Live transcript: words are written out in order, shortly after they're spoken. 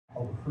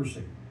are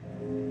rehearsing.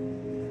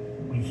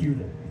 We hear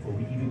them before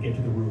we even get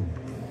to the room.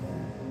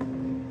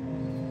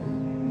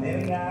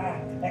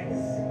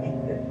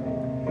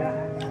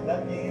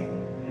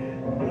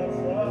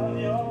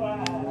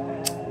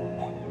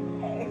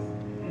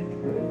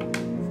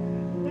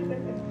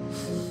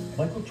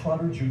 Michael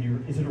Trotter Jr.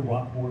 is an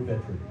Iraq War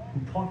veteran who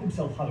taught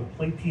himself how to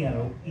play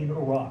piano in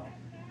Iraq.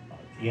 On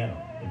a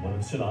piano in one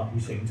of Saddam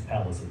Hussein's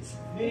palaces.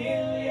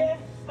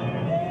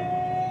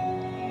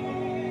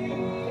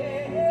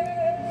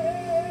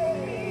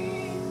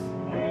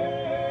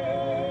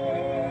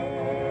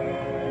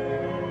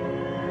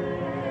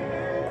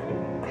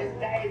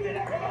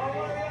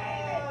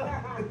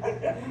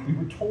 We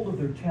were told of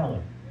their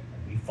talent,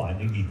 and we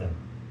finally meet them.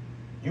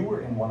 You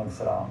were in one of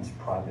Saddam's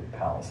private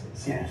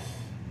palaces. Yes,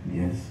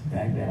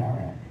 Baghdad,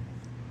 Iraq.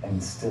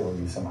 And still,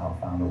 you somehow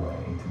found a way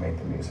to make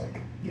the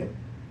music. Yep,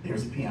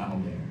 there's a piano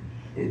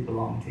there. It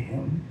belonged to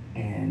him,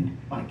 and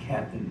my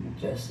captain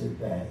suggested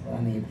that when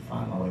I needed to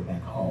find my way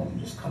back home,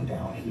 just come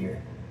down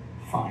here,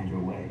 find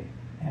your way.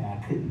 And I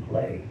couldn't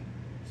play,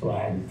 so I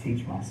had to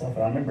teach myself.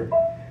 And I remember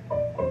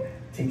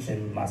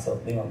teaching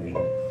myself theory.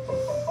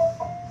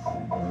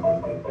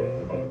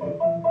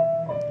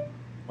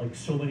 Like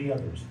so many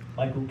others,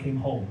 Michael came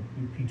home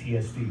with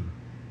PTSD,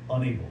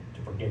 unable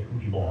to forget who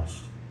he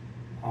lost.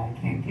 I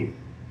can't get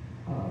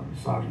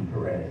Sergeant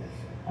Perez.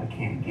 I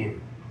can't get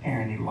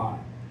Aaron Elot,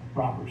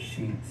 Robert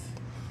Sheets,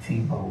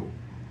 T-Boat.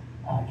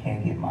 I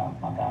can't get my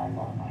guys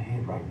out of my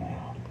head right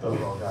now. Those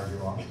are all guys you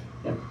lost?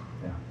 Yep.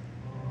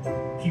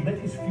 Yeah. He met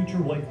his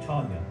future wife,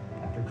 Tanya,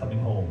 after coming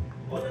home.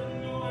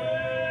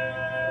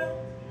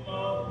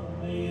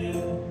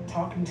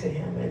 Talking to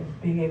him and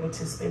being able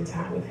to spend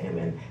time with him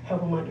and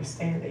help him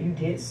understand that you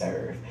did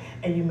serve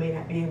and you may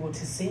not be able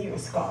to see your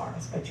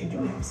scars, but you do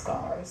have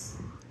scars.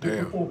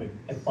 They're performing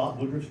at Bob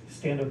Woodruff's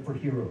Stand Up for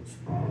Heroes.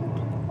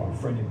 Our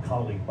friend and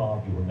colleague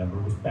Bob, you remember,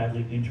 was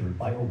badly injured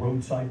by a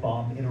roadside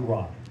bomb in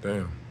Iraq.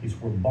 Damn. His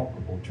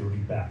remarkable journey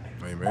back.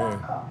 Amen.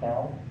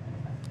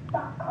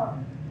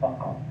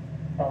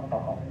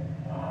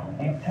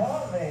 You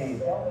tell me,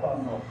 don't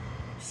buckle.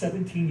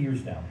 17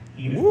 years now,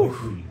 he and his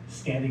wife Lee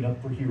standing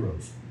up for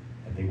heroes,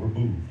 and they were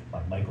moved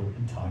by Michael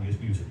and Tanya's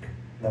music.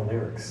 The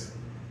lyrics,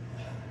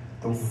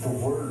 the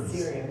words.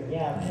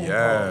 Yeah.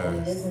 Yes. And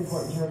it is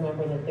important to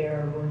remember that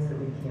there are words that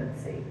we can't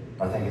see.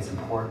 I think it's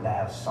important to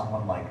have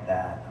someone like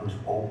that who's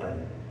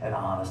open and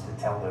honest to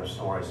tell their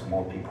stories so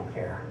more people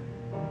care.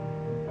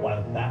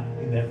 While back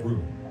in that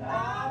room,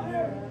 I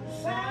heard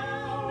a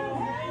sound of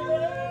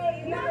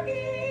heaven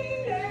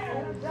knocking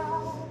at the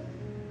door.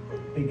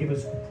 they give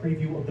us a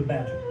preview of the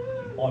magic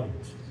the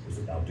audience was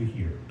about to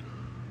hear.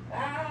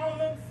 I'll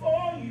look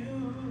for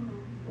you.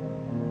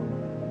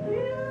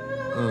 You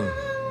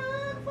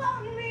look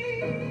for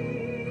me.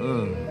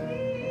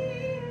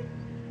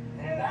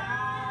 And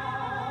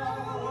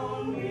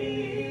I'll be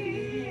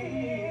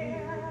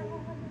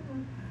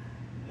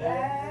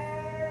there.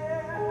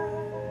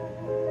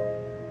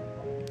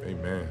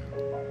 Amen.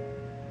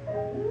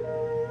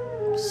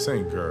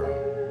 Sing, girl.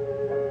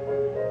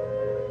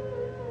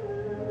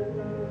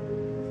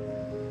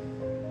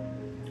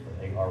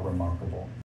 They are remarkable.